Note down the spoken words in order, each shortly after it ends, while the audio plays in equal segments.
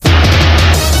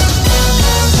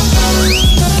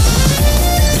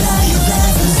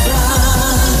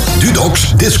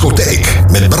Discotheek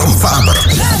met Bram Faber.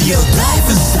 Radio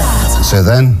Blijvenstraat. So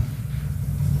then,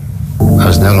 I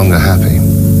was no longer happy.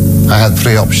 I had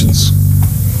 3 options.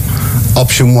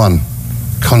 Option 1,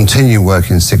 continue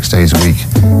working 6 days a week,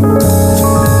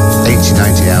 80,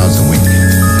 90 hours a week.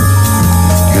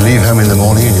 You leave home in the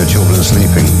morning and your children are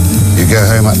sleeping. You go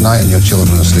home at night and your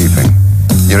children are sleeping.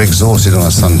 You're exhausted on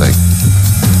a Sunday.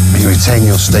 But you retain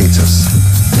your status,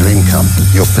 your income,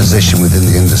 your position within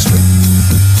the industry.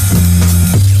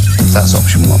 That's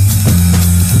option 1.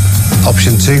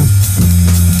 Option 2,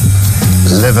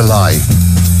 live a lie.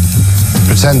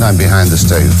 Pretend I'm behind the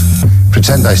stove.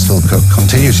 Pretend I still cook.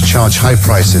 Continue to charge high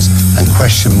prices and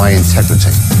question my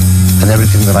integrity and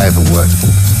everything that I ever worked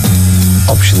for.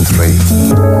 Option 3,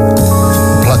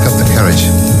 pluck up the courage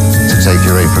to take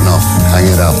your apron off, hang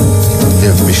it up,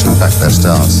 give Michelin back their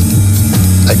stars.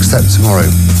 Accept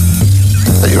tomorrow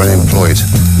that you're unemployed,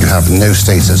 you have no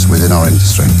status within our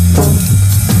industry.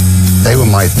 They were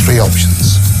my 3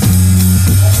 options.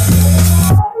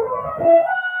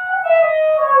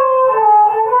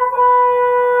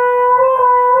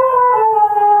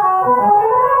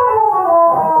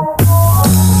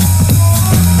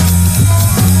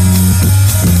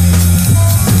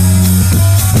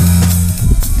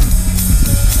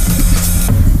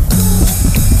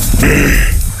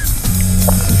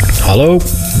 Hallo?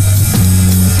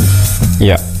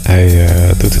 Ja, hij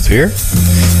doet het weer.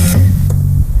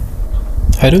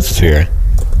 Hij doet het weer.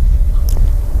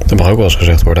 Dat mag ook wel eens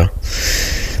gezegd worden.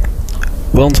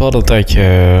 Want we hadden een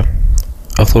tijdje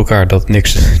achter elkaar dat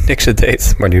niks het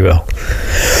deed, maar nu wel.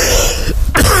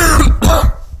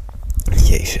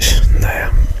 Jezus, nou ja.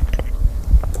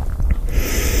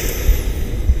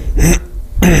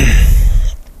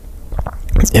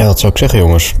 Ja, wat zou ik zeggen,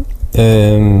 jongens?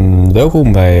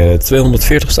 Welkom bij de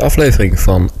 240ste aflevering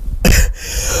van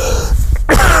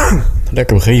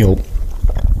Lekker begin, joh.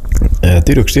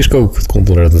 Dudoks Discohoek. Het komt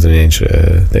doordat het ineens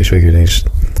deze week ineens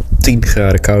 10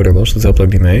 graden kouder was. Dat helpt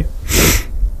ook niet mee.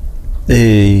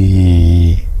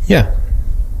 Ja.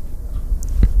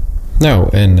 Nou,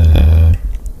 en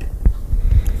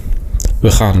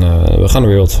we gaan er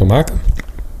weer wat van maken.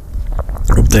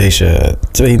 Op deze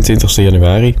 22e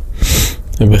januari.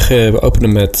 En we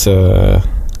openen met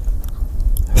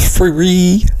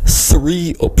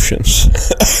 3 options.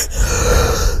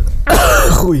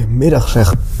 Goedemiddag,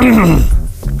 zeg.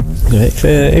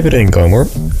 Even erin komen, hoor.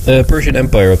 Persian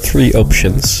Empire, 3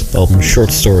 options. Album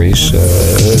Short Stories.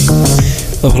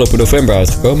 Afgelopen november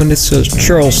uitgekomen. En dit is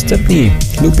Charles Stepney.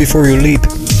 Look Before You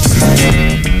Leap.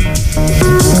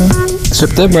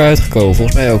 September uitgekomen.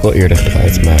 Volgens mij ook al eerder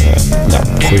gedraaid. Maar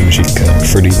goede muziek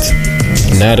verdient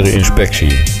nadere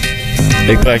inspectie.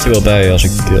 Ik praat je wel bij als me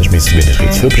iets te binnen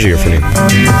schiet. Veel plezier voor nu.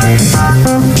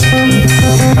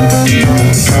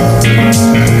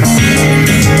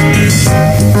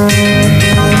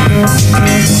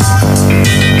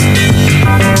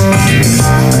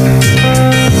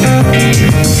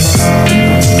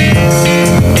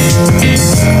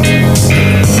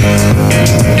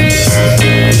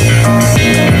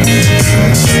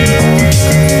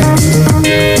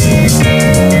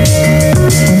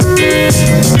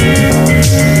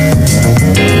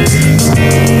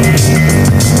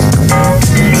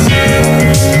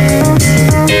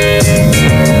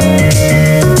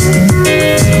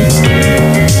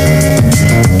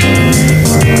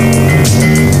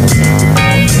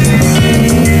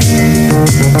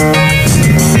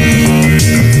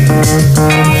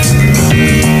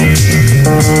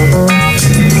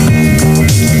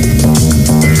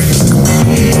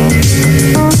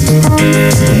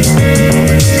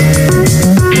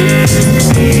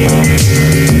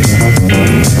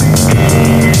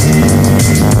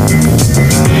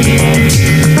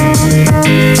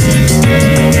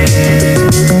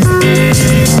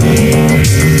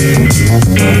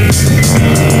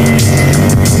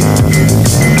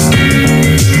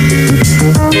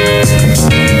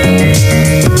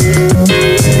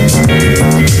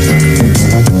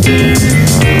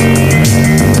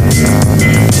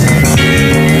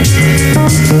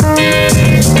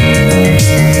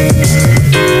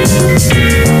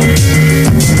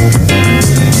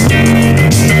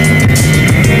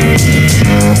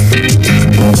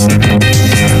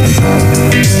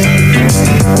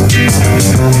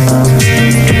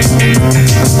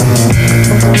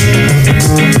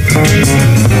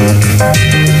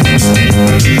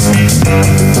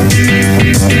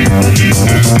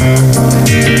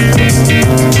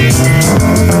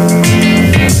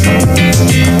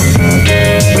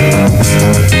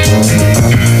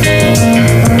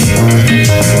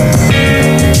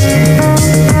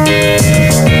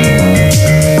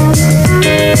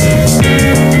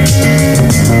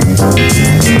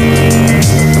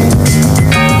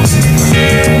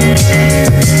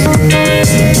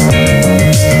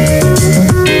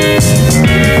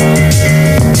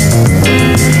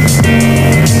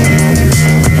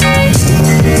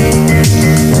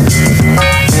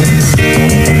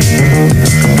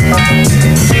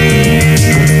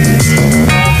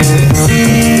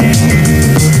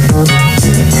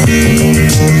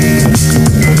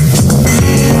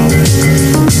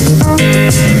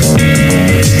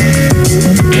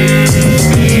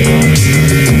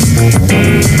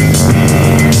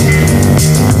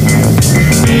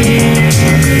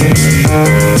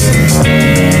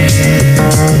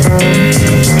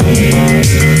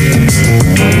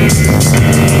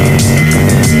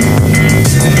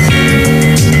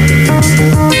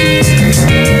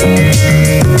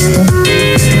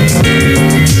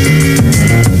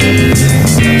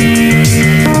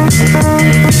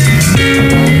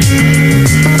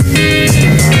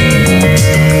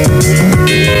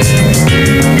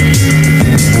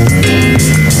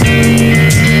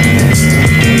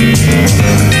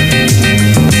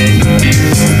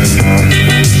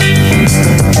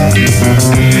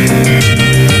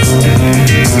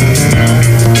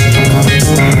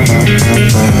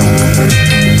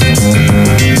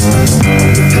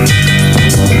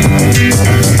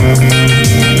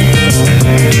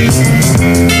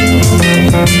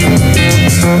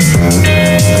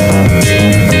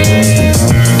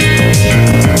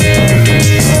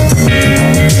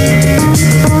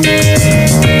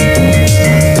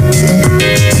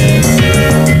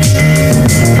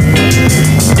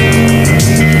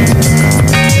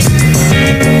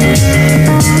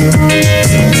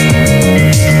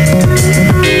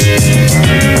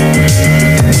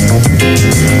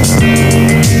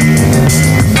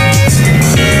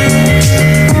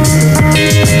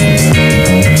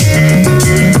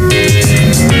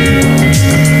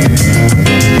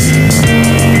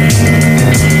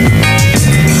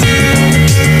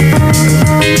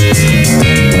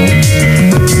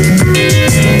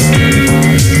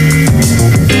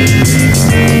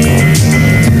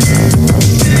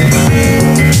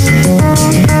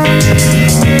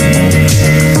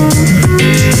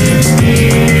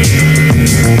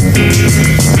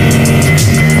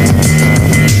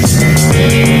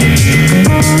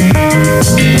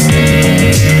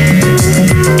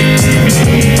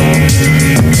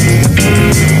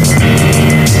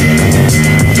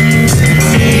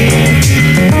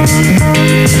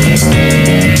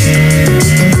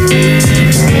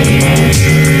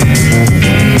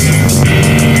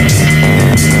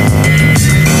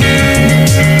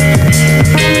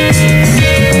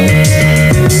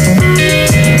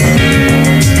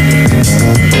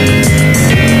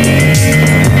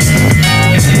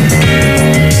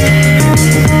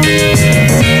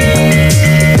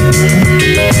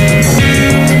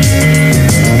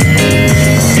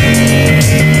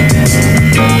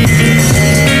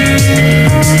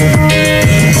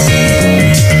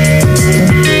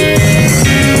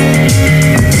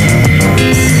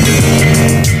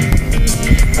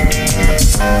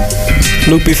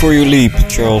 Look Before You Leap.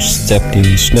 Charles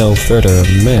Stepney snel verder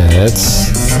met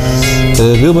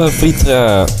Wilma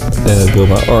Fritra en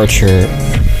Wilma Archer.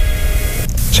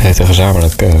 Ze heten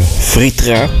gezamenlijk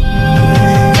Fritra.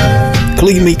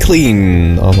 Clean Me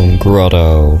Clean, album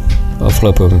Grotto.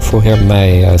 Afgelopen vorig jaar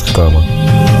mei uitgekomen.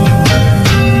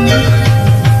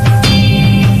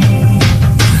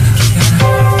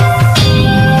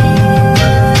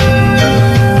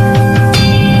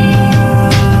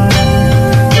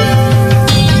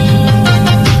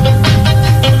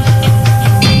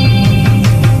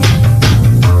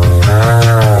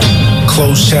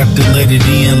 Close chapter, let it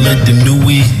in, let them know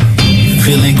it.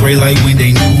 Feeling great like when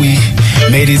they knew it.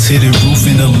 Made it to the roof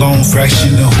in a long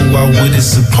fraction of who I would've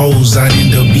supposed I'd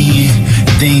end up being.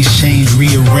 Things change,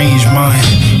 rearrange,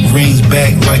 mine rings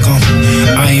back like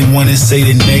I ain't wanna say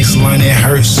the next line, it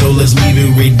hurts, so let's leave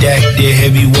it redacted.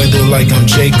 Heavy weather like I'm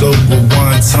Jacob.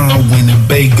 Rewind time when the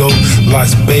bay go.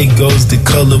 Las Vegas, the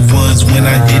color ones when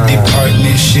I did the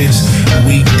partnerships.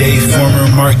 Weekday former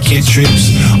market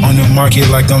trips. On the market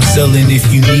like I'm selling.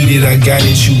 If you need it, I got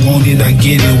it. You want it, I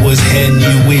get it. What's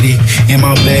happening with it? In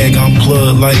my bag, I'm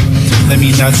plugged like, let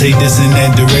me not take this in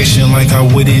that direction like I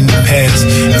would in the past.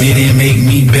 Didn't make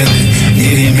me better,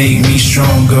 didn't make me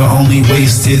stronger, only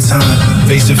wasted time.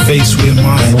 Face to face with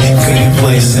mine, couldn't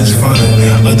play since fun.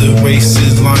 Other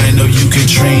races lying, or you could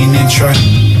train and try.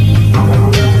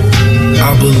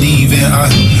 I believe in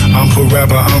I'm a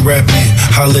rapper, I'm rapping.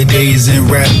 Holidays and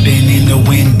rapping in the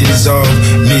wind dissolve.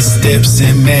 Missteps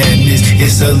and madness.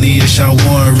 It's Aaliyah, Sean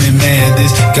Warren,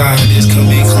 madness. God is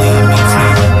coming, clean me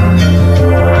clean.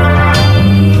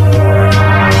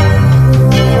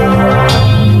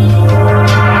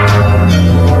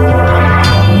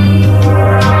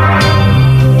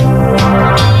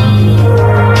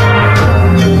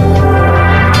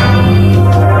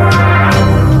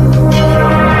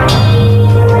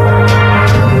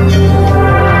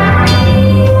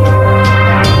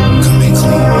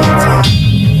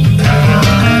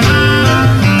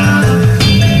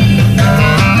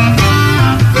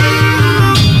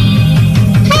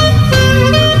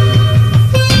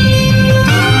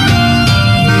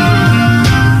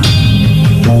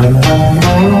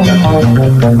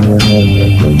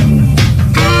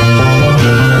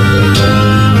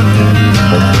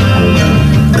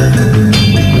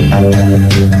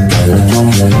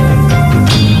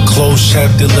 Close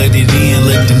chapter, let it in,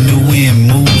 let the new in.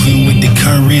 Moving with the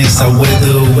currents, I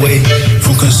weather away.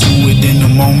 From consuming in the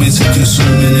moment to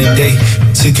consuming the day.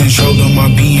 To control of my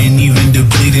being, even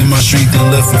depleting my strength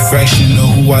and left a fraction of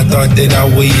who I thought that I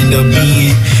would end up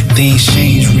being. Things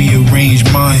change, rearrange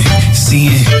mine.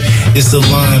 Seeing it's a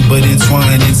line, but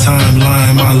entwined in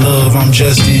timeline. My love, I'm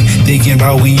Justin. Thinking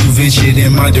about when you ventured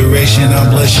in my direction,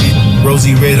 I'm blushing.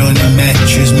 Rosy red on the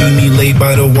mattress, meet me laid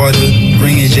by the water.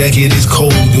 Bring a jacket, it's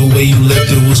cold. The way you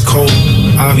left it was cold.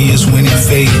 Obvious when it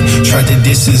faded. Tried the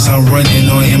distance I'm running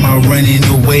on, am I running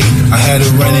away? I had a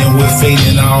run-in with fate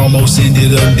and I almost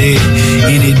ended up dead.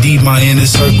 In it deep, my inner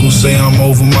circle say I'm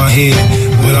over my head,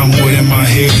 but I'm more than my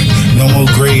hair. No more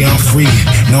gray, I'm free.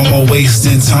 No more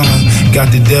wasting time.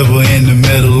 Got the devil in the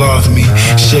middle of me.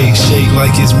 Shake, shake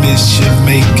like it's mischief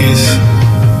makers.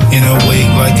 In a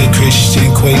wake like a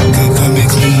Christian Quaker. Come and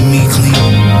clean me clean.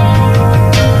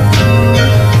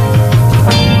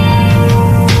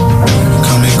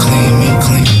 Come and clean me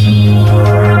clean.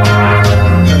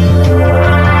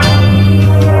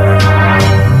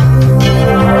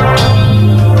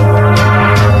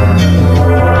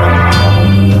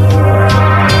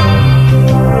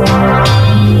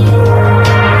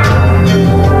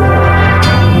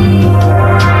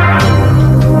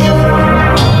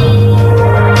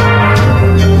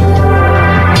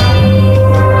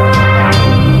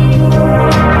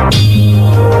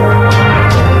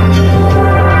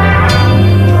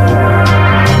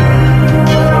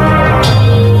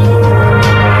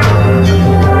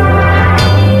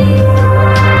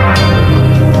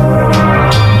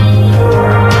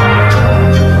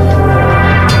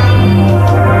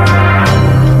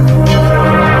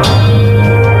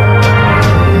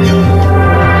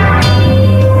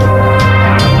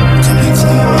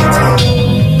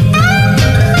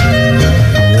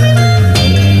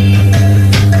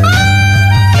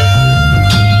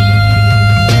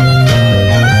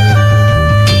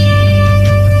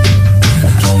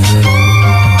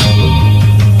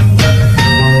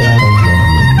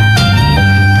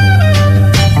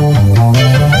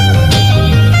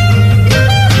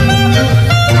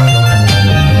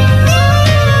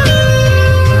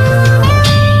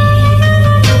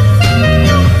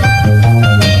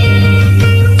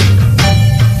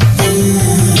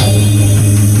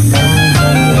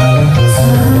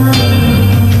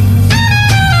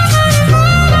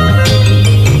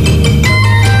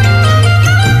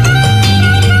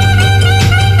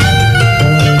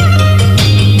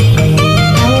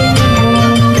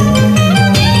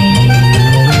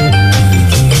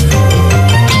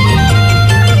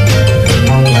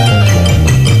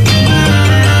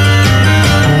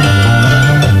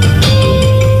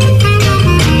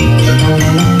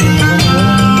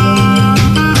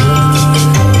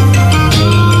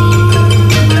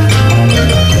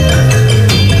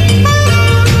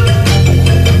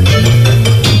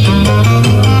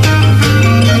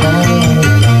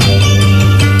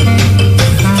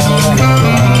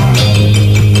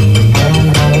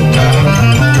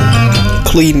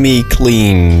 Clean Me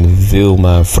Clean,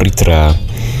 Wilma Fritra.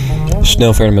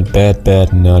 Snel verder met Bad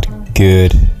Bad Not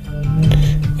Good.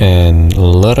 En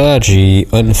Laraji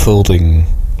Unfolding.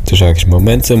 Dus eigenlijk is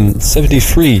Momentum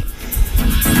 73.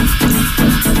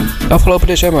 Afgelopen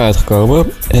december uitgekomen.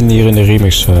 En hier in de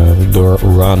remix door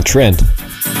Ron Trent.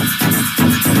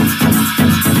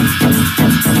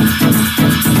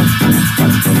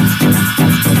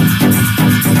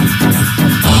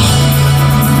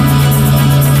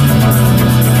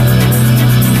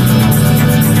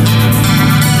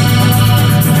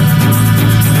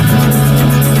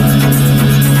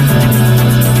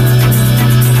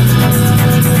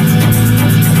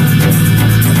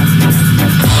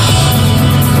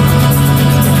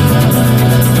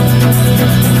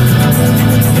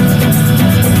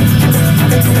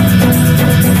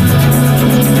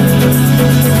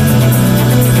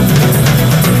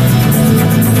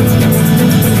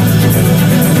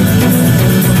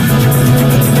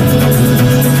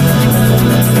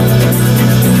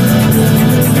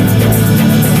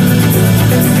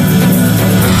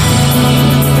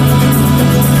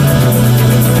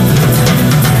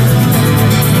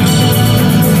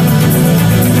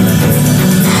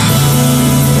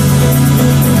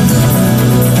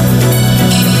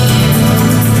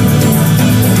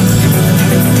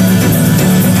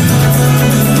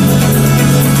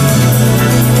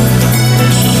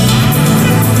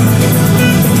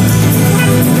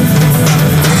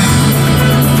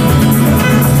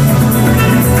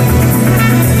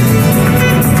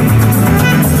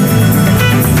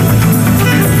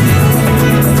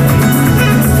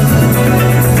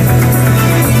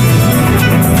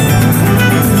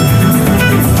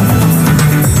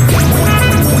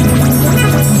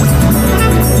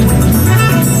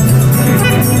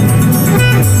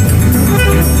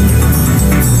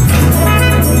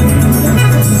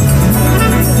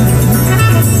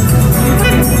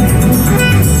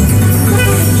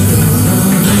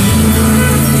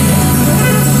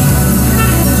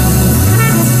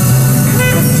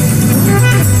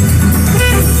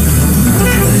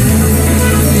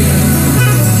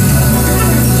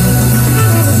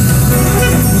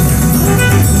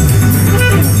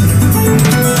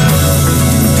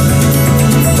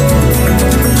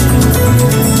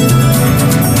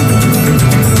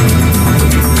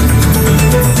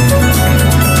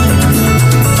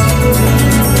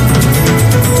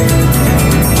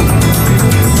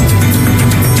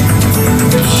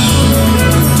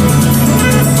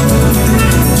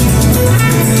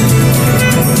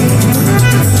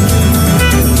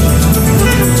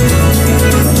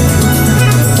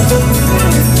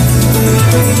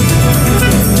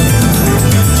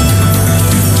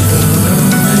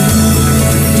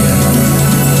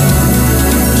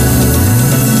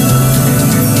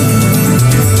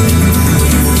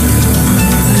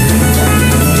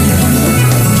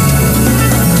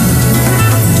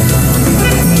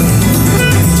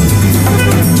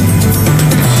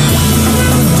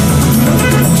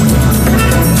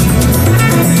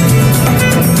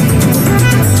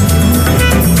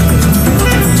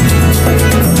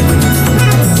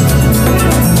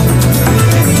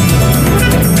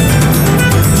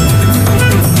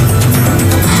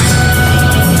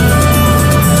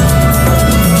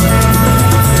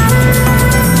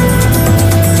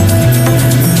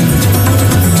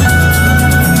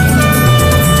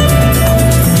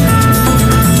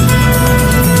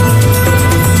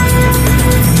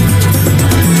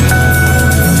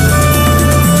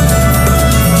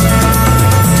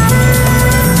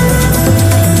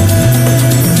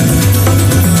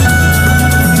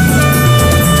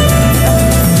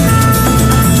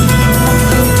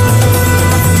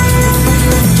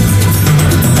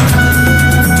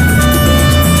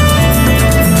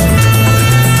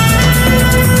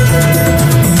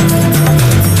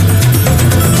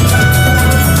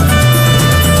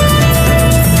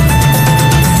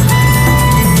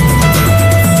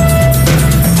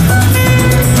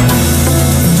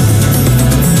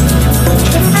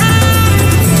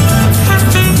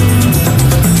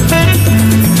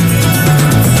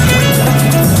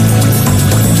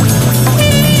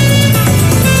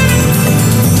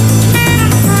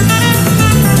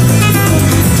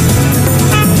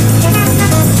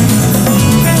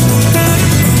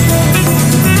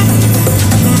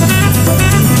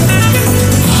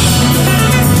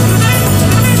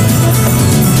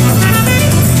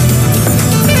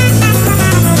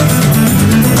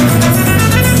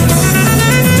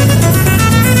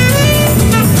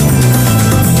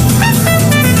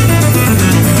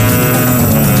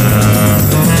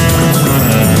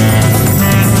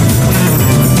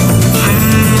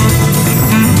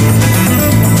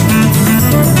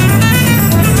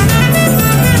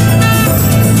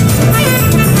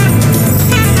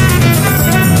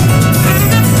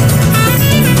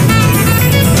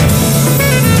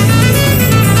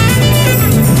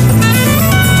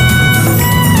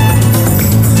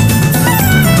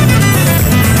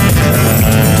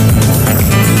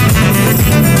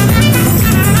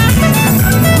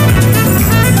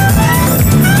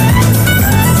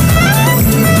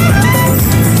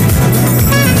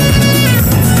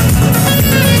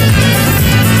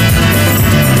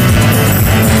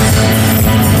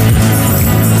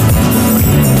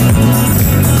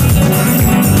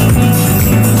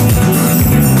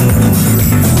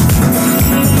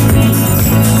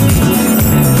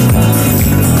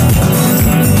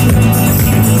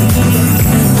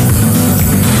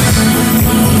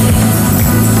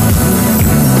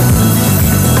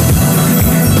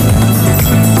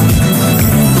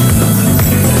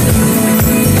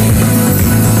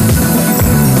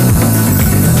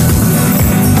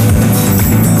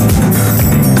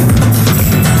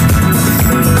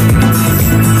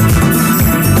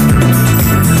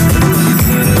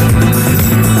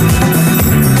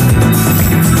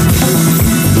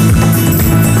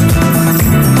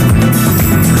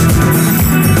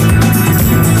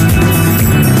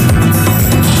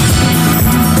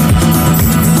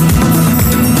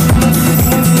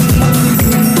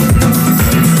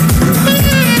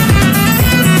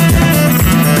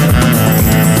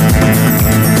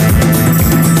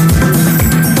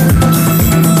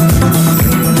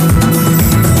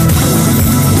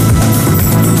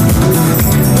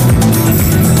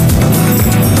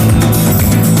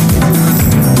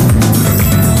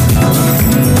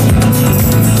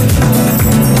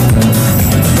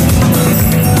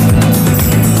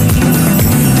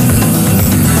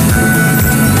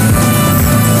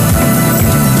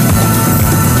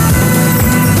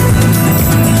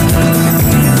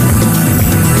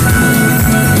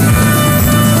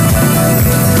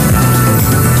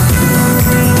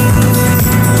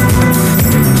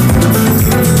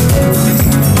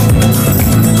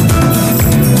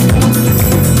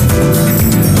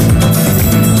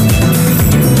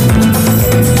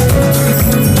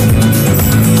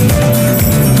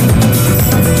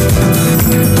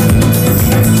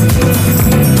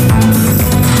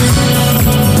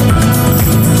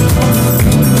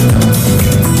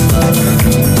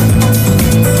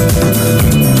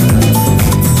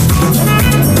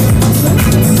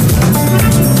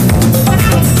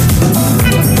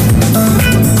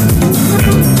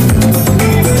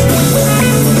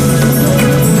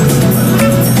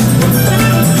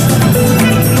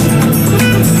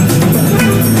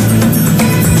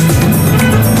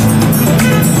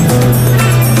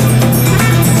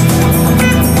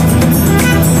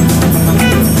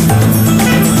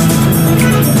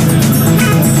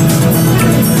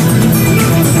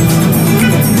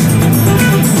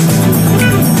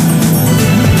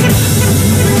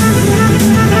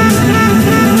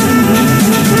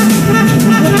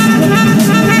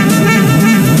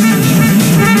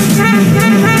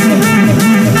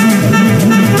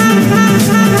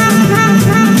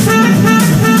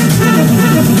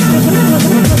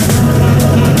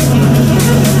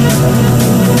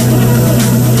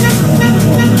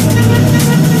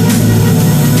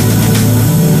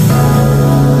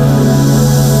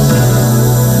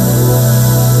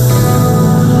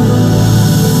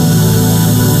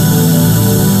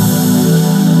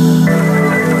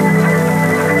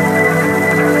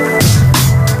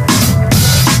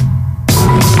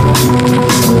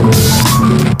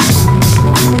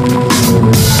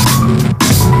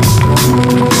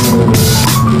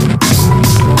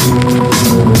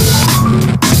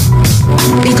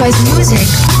 Because music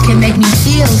can make me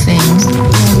feel things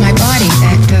in my body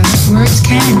that words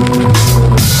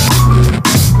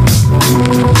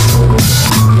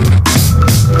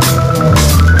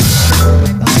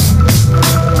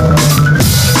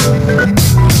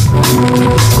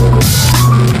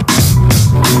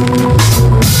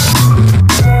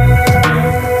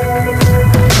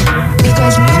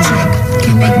Because music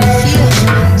can make me feel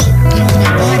things in my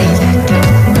body that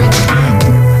words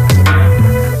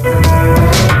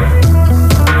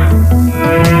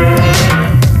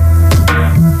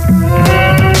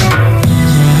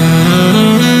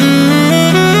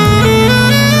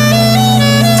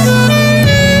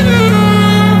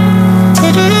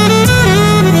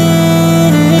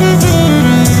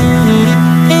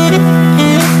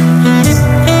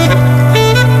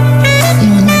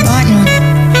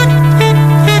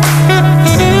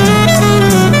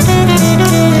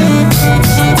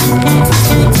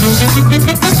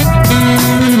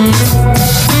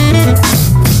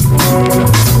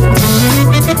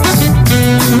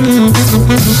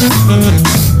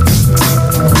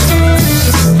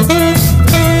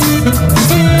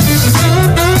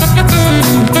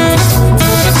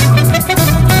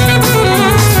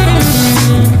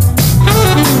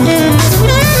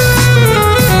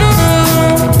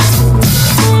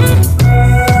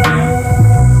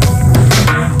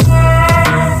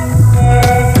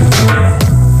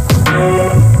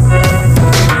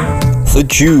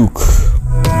Duke,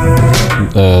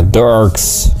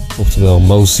 Dudoks, oftewel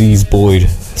Moses Boyd,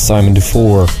 Simon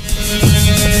DeFore.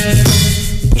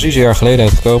 Precies een jaar geleden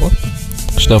uitgekomen.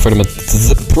 Snel verder met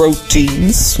The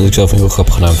Proteins, wat ik zelf een heel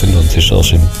grappige naam vind, want het is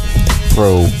zelfs in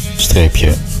pro-teens.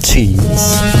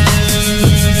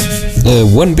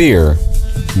 One Beer,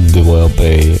 dubbel LP,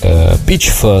 Peach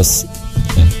Fuzz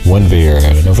en One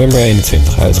Beer, november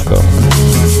 21 uitgekomen.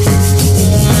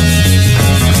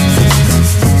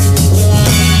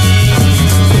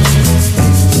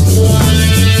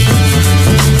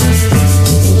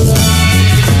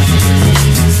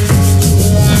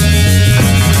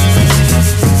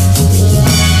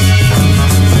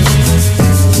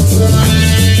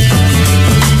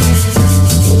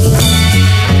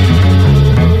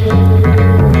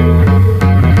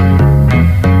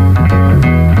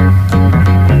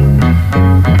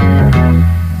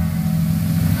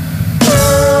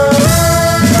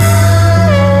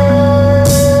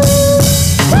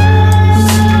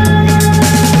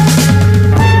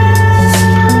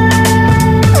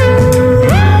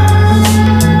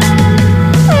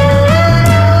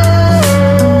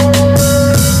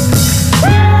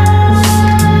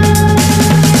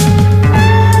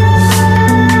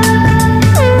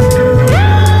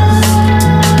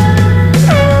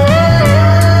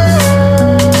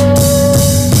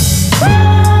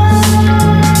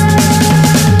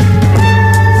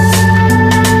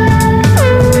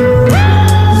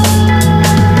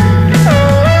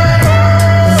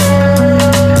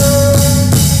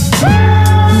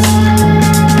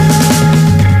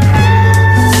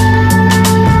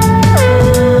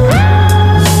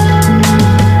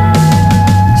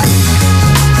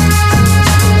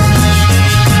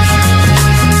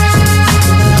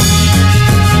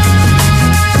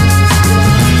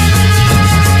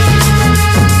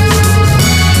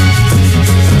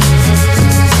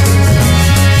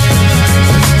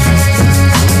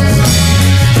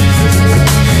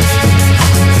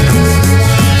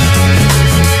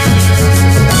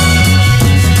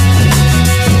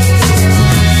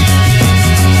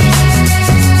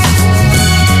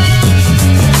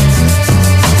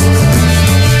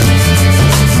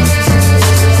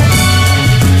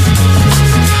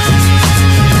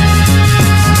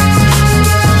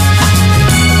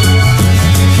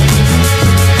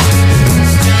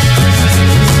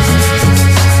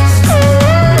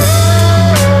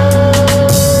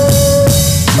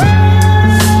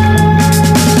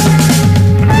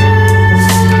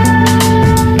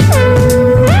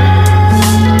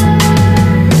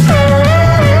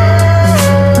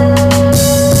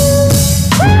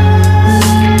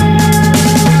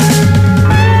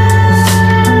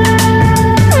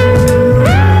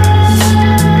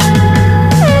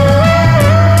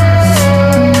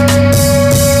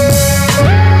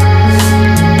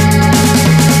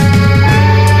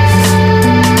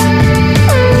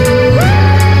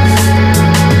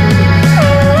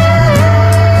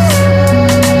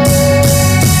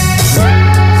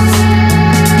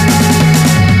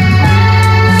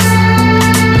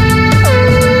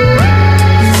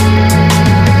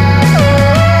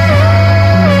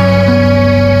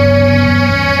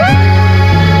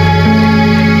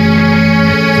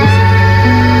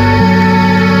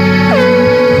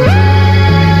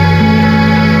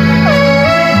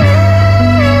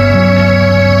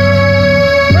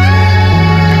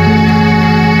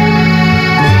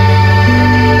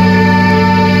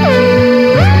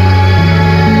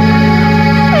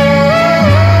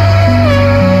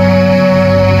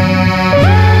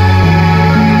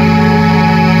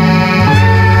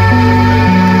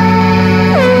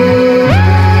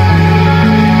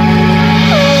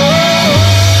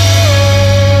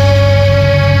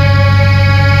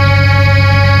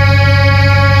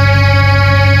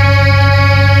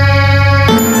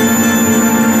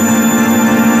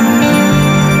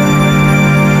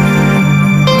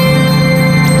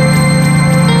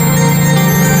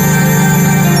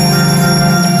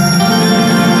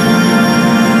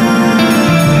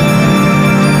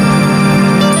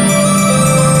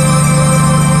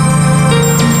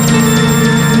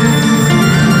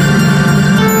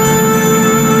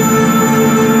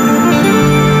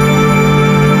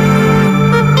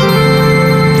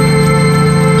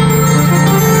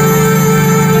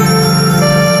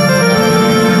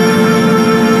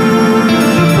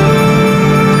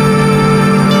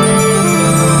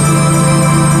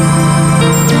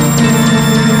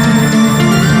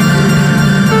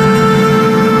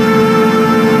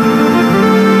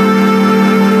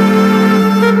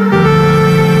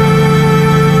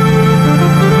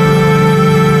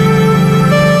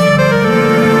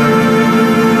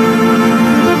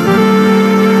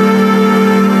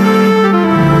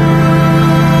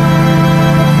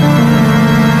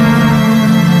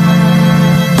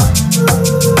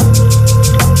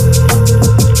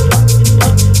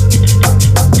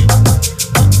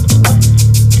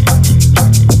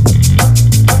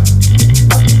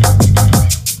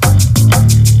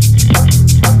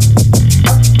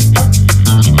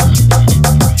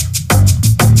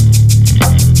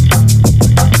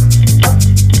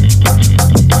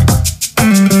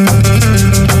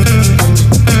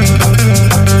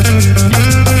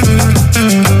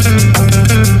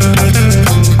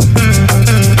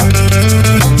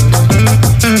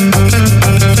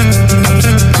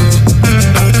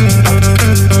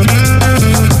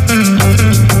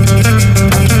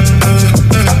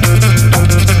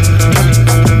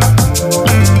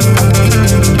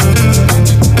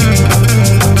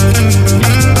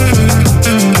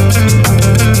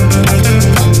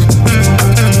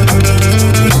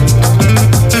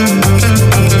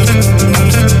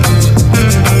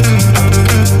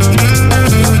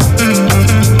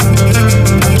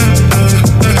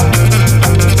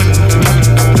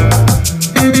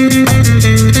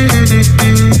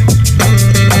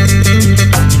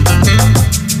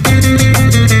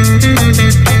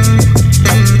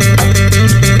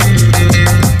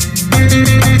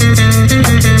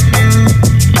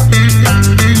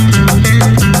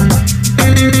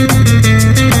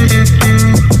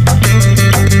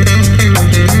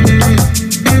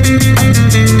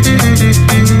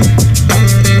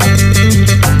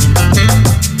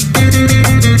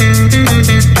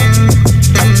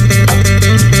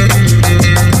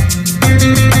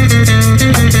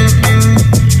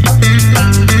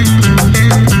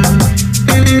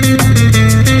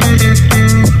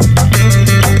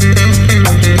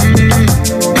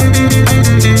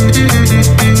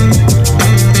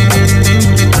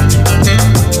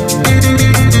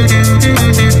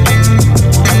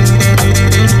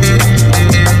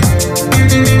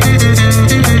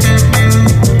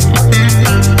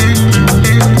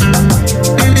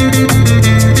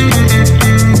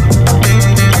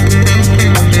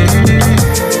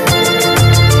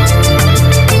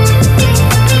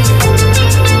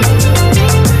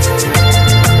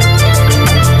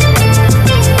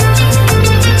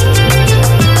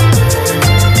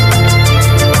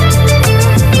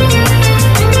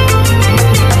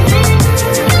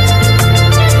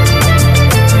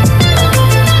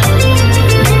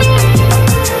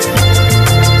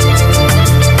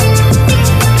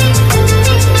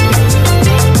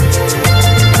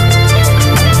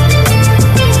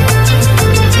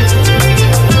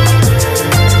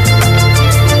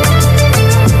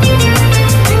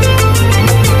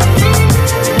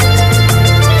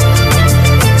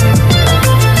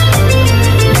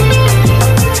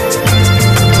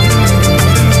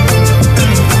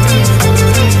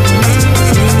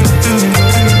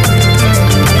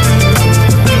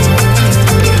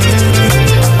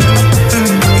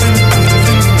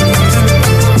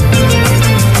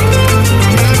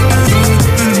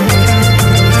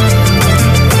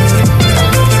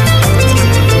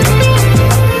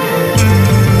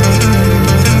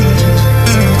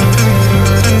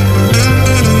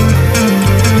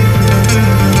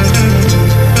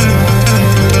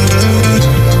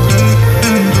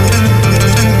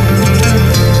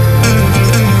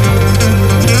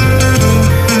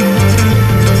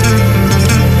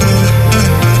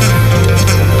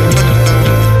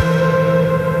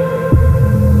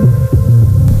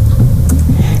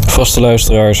 Vaste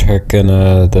luisteraars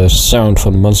herkennen de sound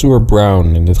van Mansour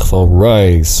Brown, in dit geval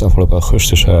Rise, afgelopen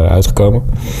augustus uitgekomen.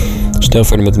 Snel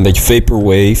verder met een beetje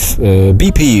Vaporwave,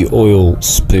 BP Oil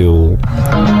Spill,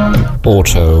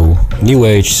 Auto, New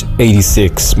Age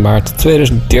 86, maart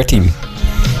 2013.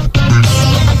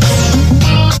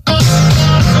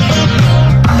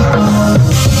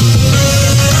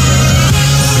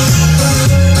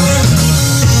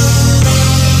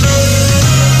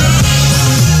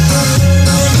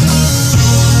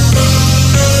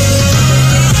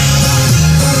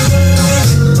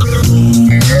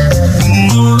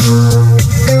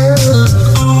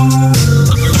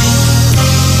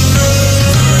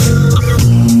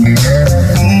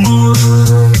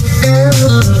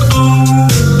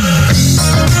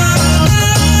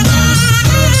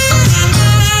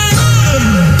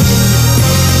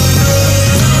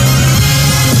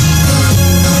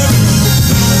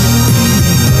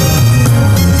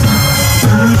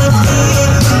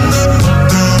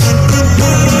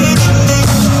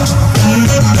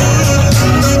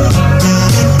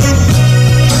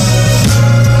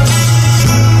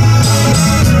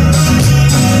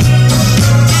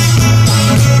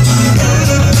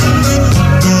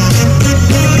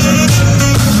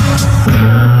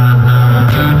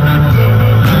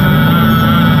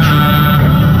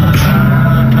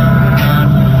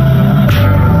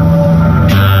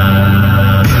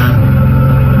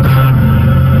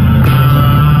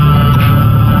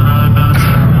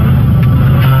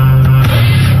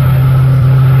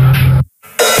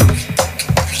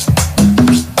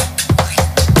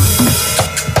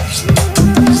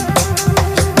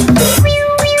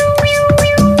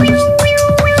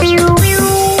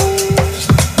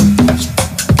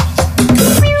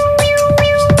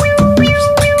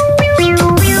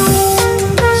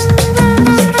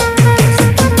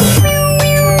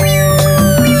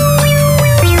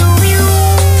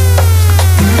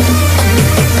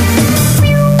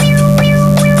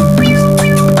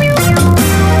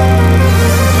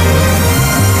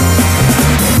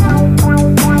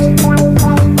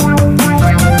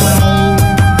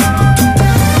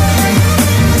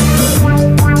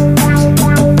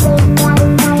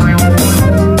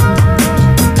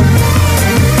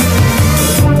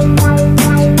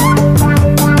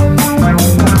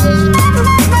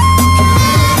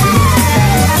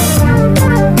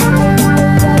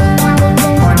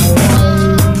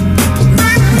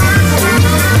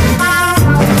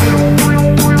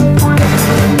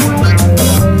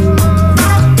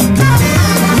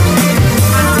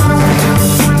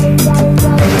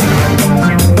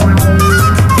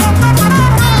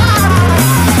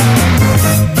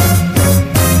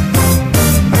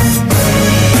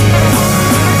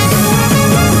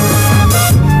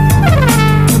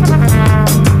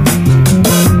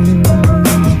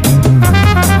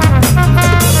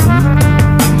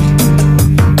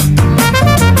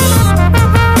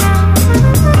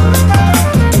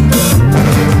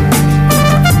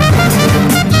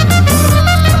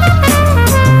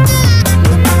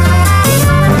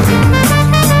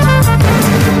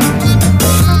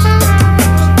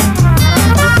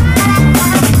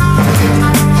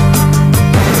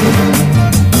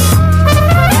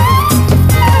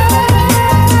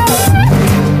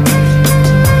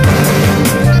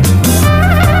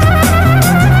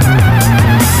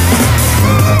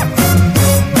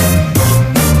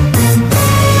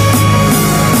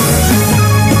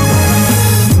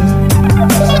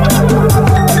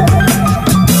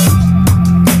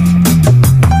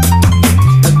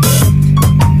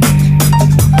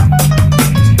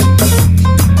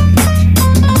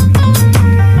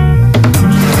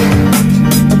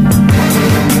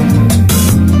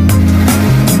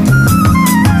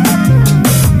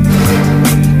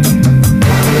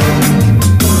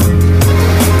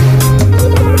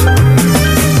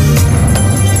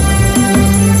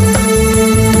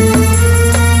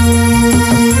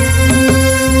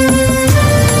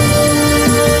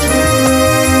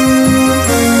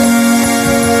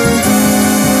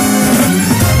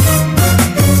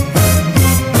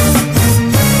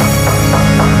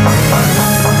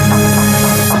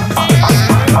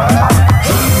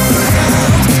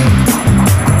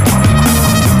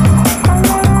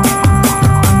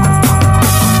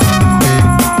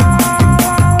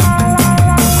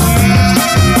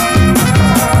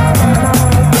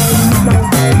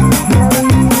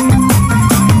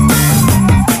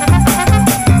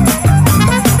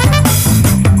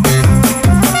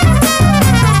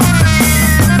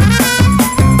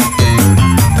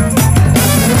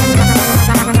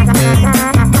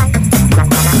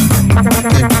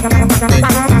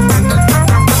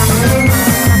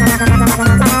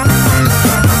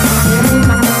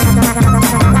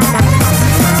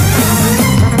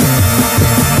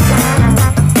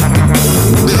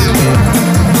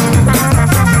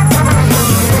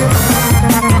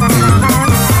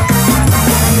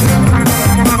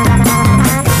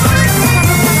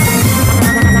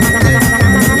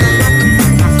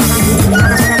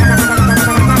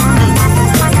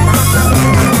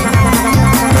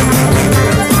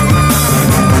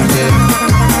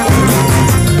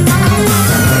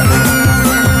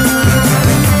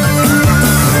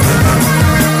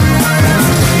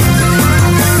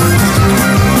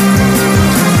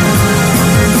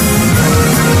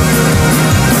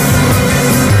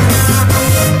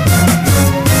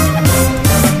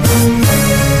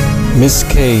 Miss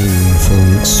Kane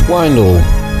van Swindle.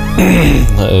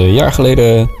 Een jaar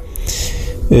geleden,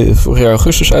 vorig jaar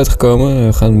augustus uitgekomen.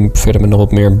 We gaan verder met nog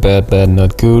wat meer Bad Bad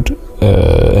Not Good.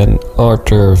 En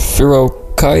Arthur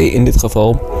Kai in dit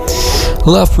geval.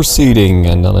 Love Proceeding.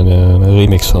 En dan een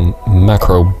remix van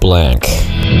Macro Blank.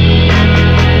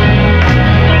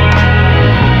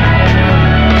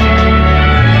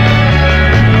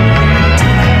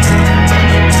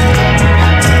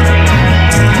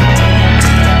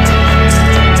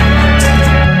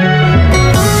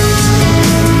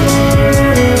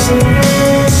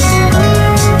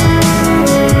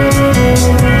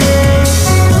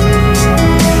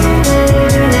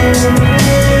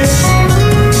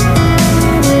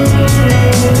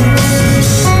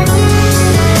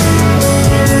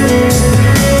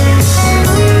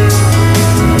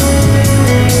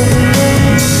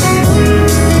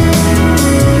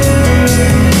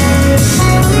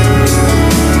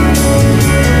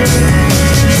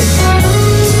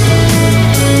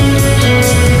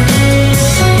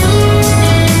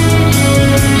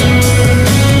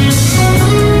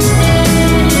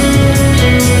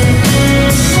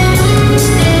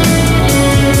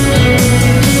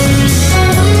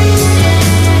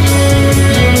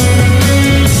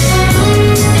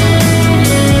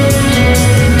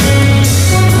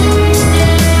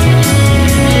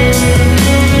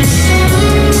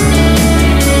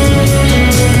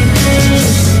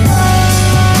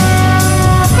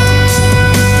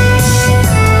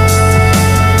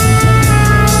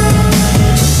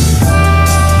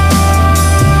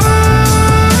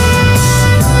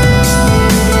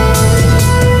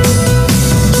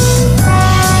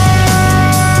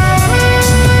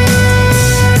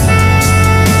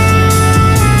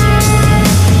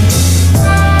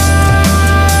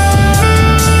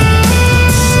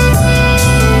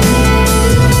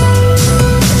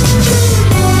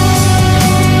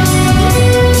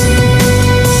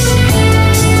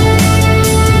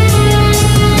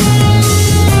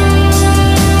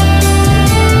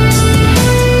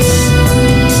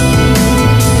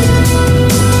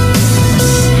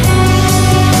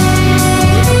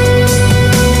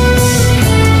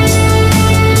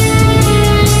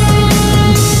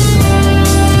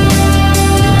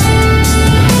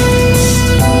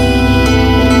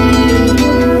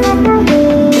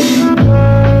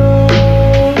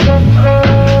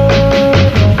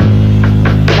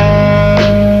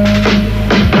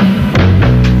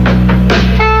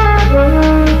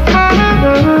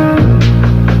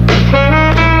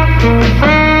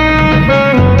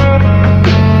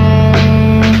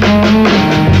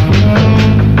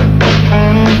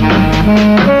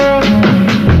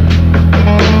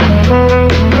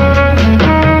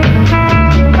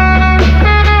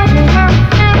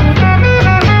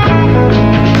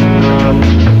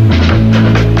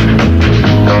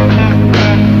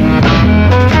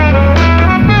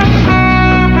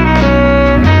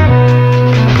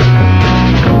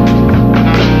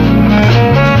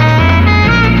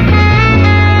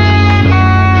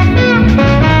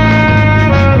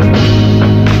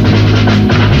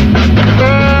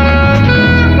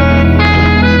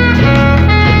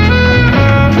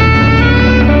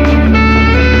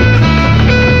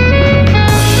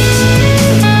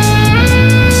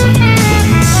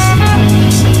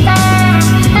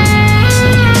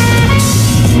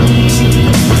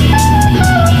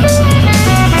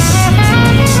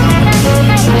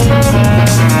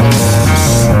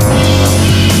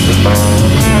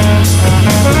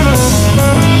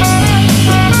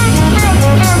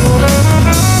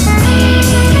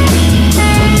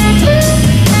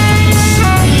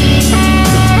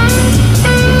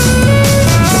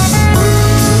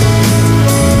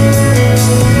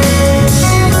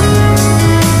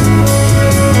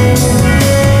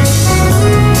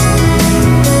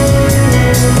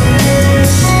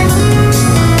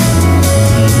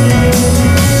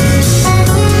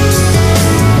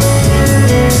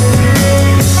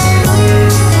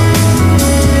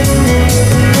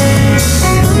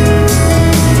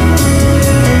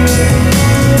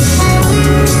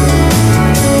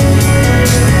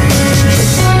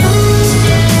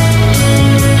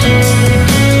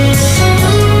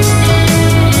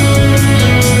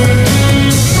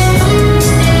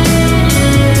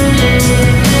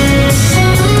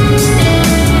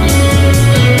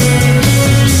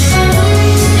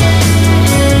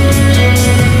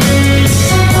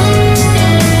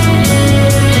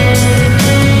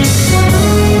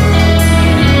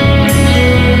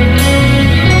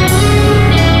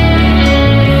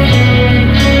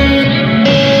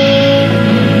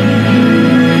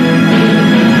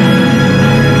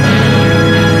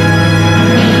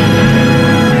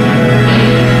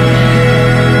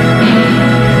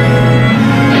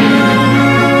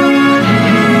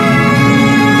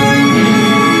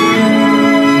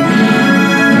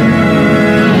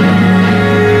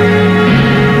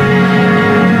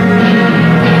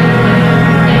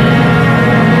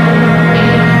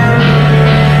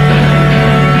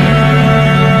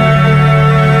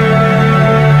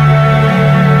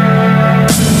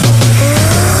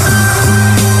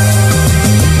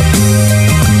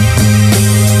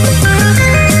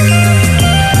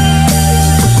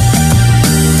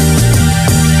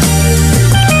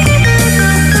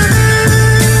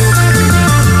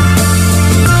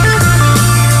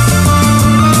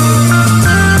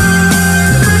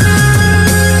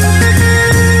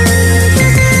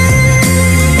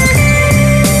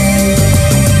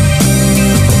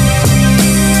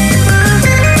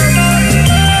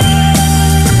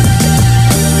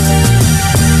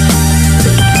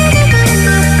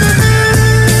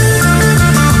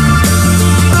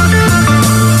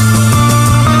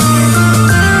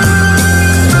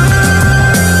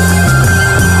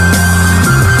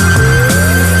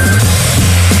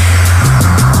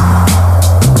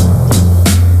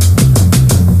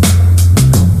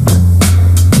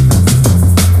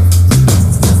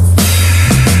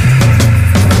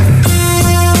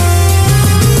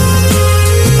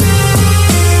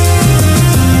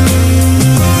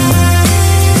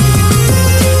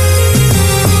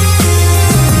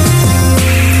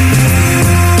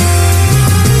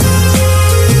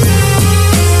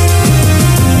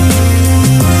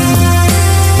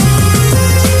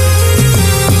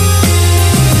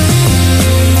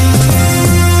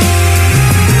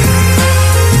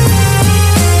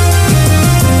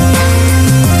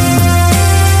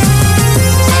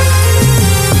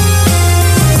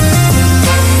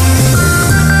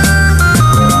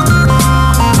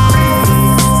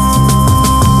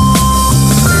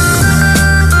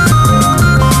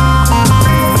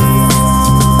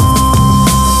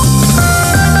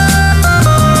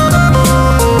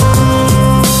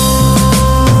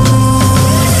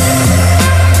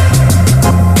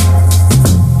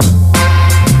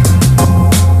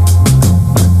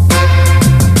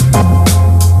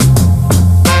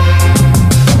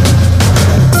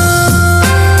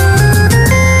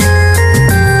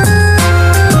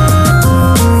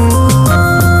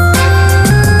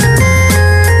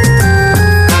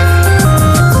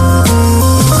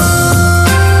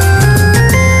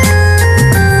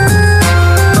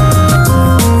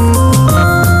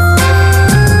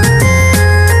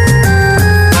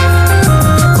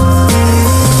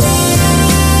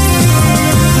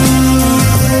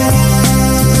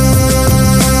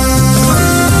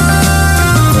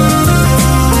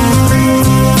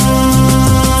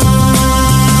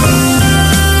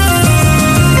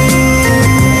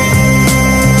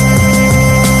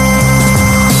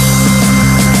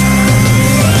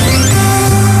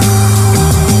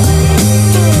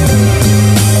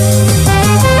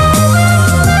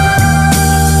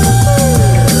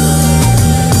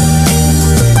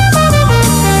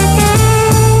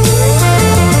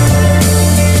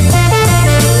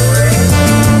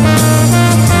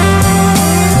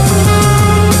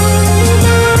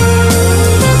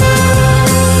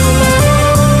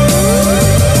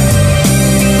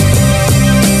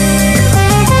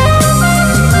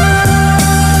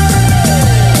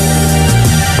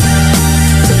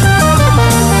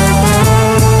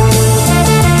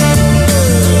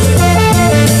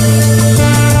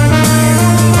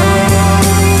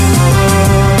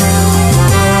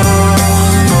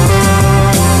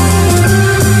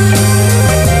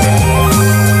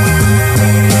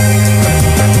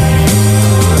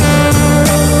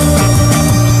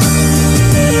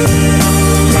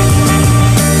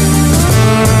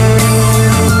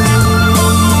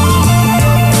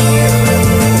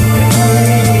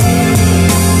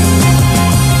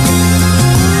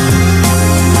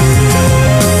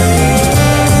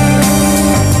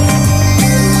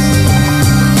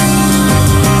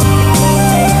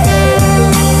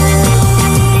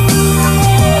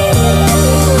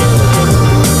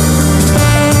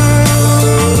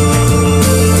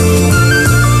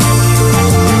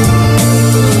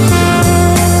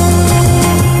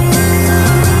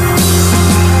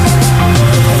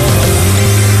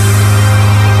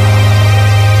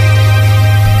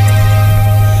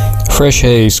 Crash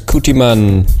Haze,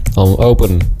 Kutiman, al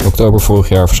open, oktober vorig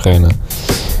jaar verschenen.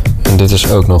 En dit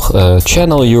is ook nog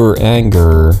Channel Your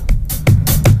Anger,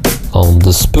 on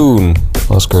The Spoon,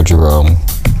 Oscar Jerome.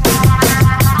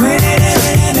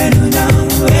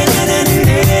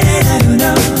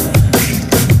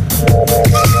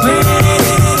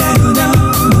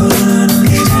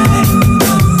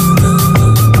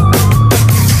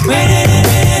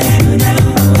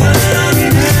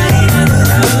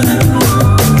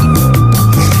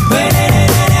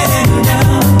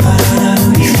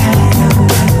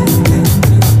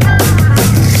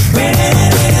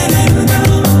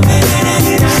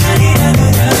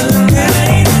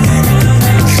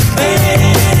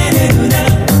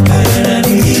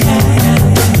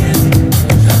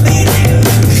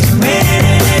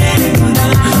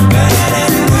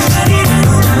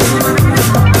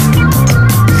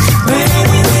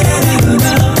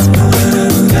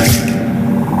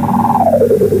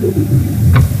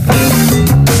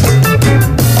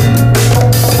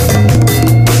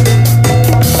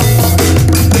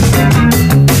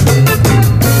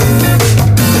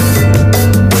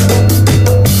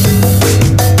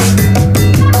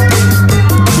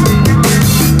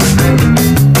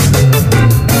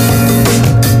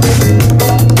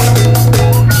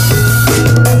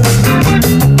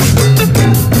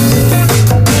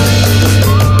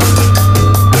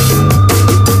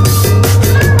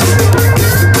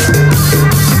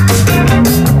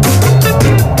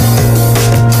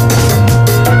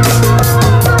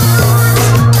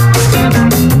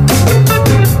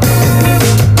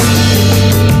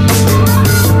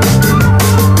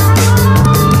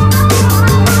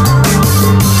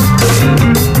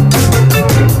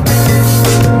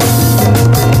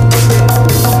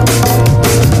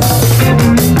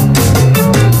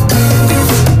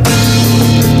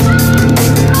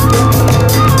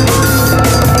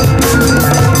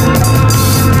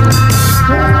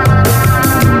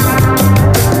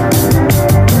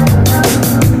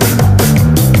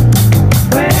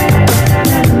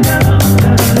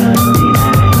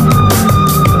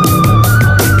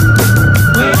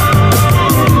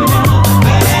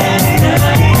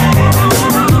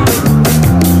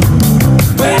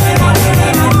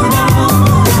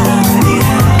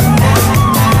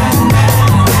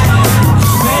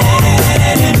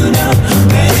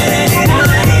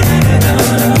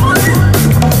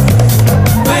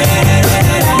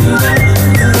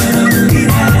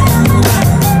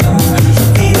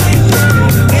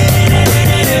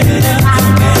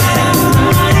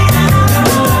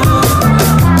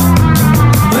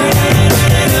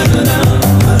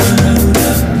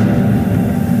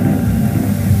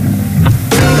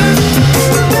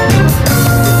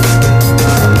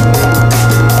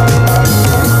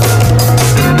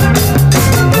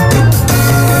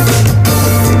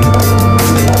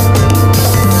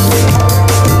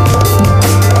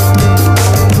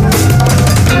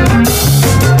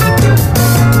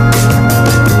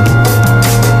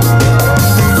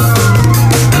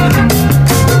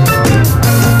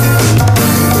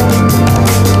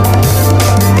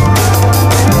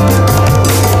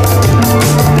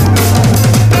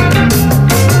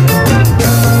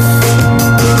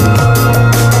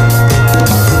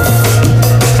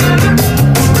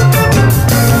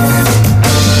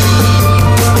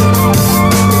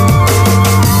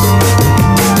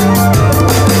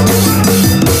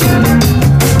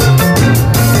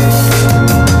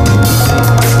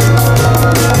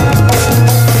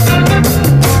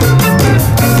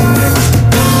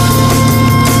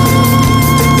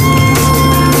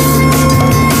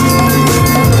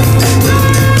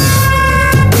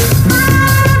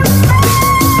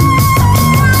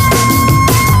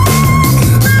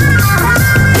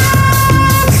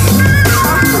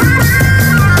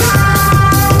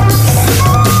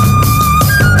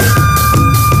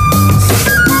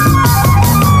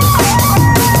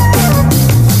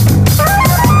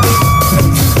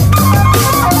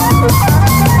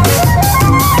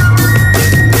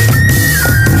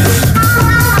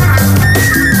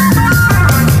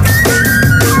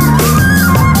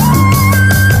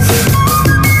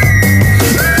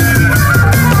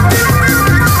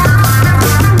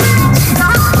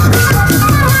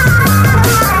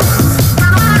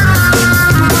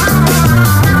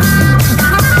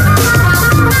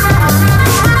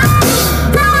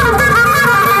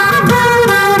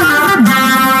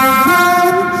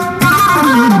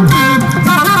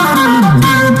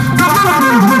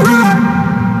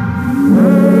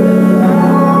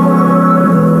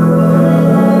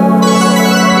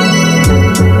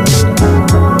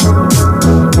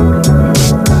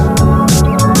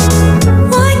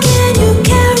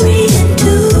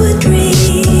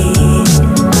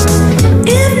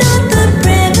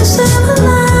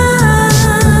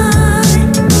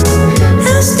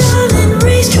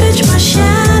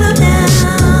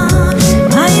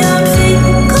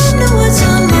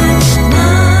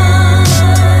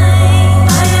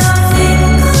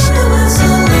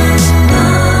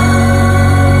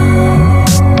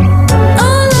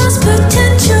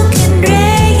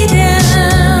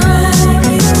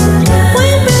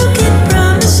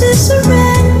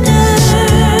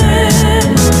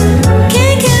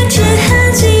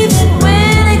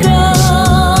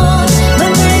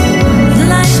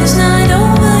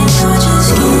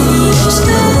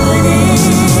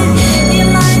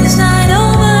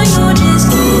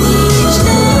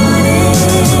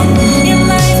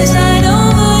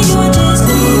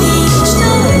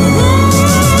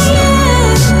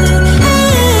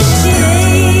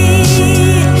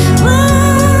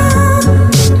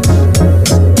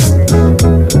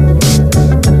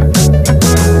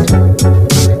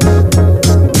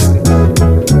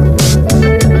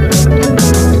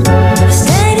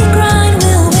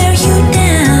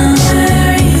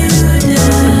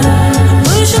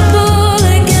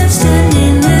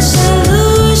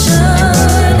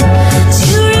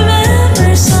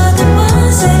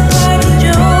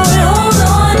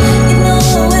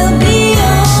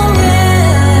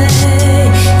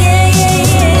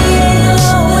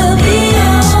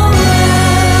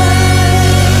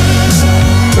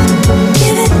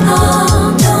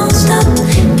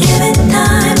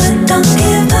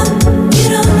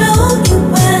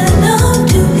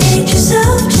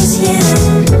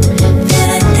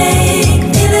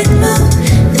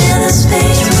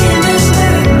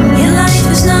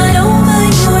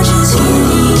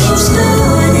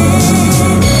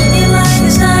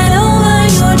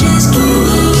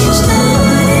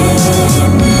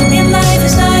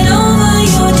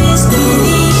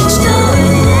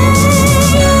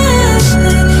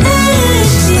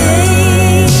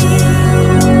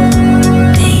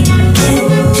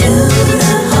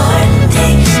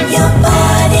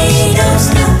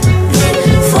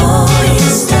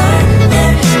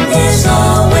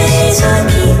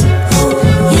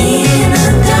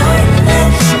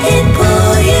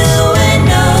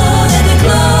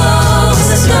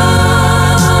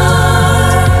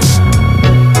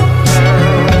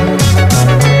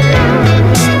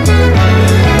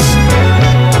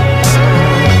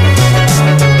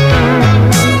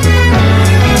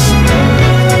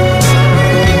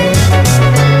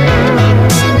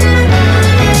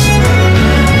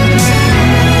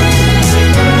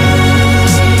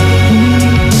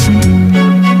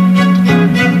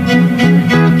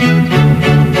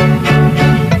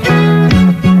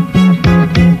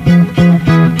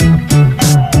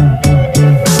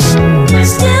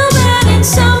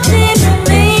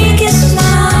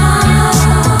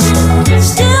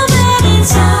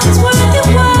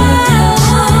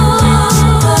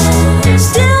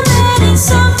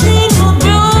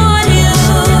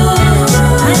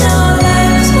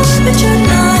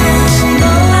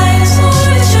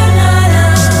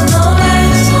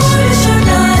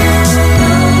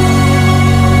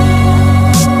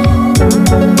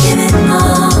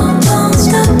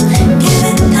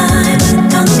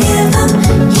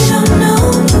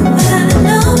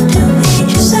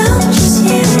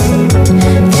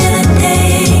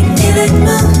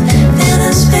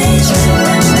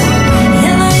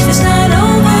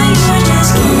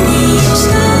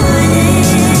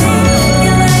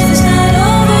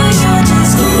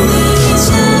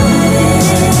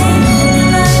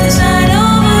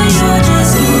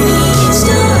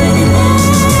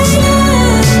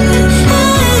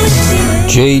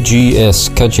 JGS,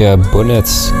 Katja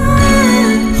Bonnet.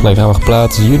 Gelijknamige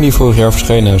plaat, juni vorig jaar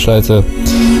verschenen. We sluiten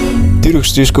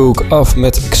Dudoks Discohoek af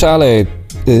met Xale,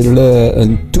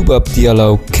 een Toebab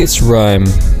Diallo Kids Rhyme.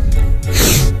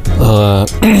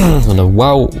 Een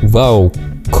wow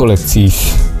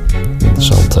collectief.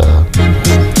 Interessant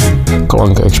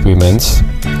klankexperiment.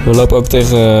 We lopen ook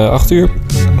tegen 8 uur.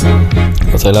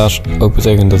 Wat helaas ook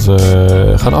betekent dat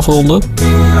we gaan afronden. Dat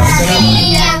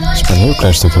is maar een heel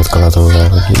klein stukje wat ik kan laten horen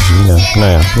eigenlijk.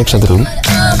 Nou ja, niks aan te doen.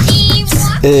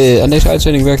 Aan deze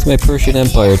uitzending werkte mee Persian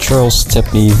Empire, Charles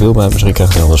Stepney, Wilma. Misschien krijg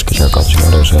ik een andere sketch kans,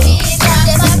 maar deze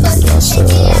de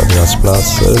laatste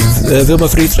plaat. Wilma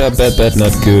Fritra, Bad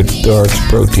Not Good, Darts,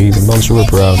 Protein, Mansour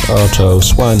Brown, Auto,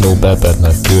 Swindle, Bad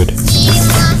Not Good.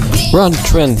 Ron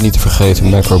Trent, niet te vergeten,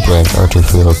 Macrobrank, Arthur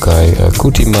Verokai,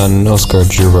 Kutiman, Oscar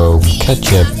Giro,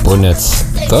 Katja Bonnet,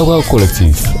 Wow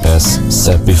Collectief, as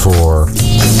said before.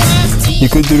 Je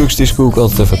kunt Dudoks Discohoek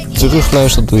altijd even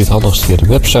terugluisteren. Doe je het handigst via de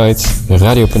website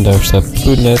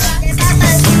radio.duivenstra.net.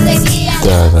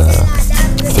 Daar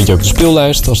vind je ook de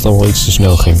speellijst als het dan wel iets te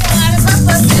snel ging.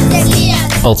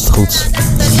 Altijd goed.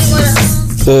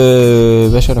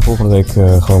 Wij zijn er volgende week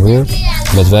gewoon weer.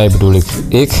 Met wij bedoel ik.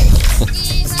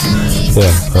 Ja,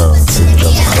 dat is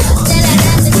altijd grappig.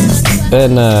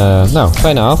 En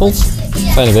fijne avond.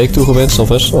 Fijne week toegewenst,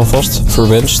 alvast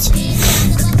verwenst.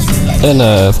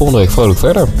 En volgende week vrolijk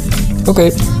verder.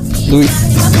 Oké, doei.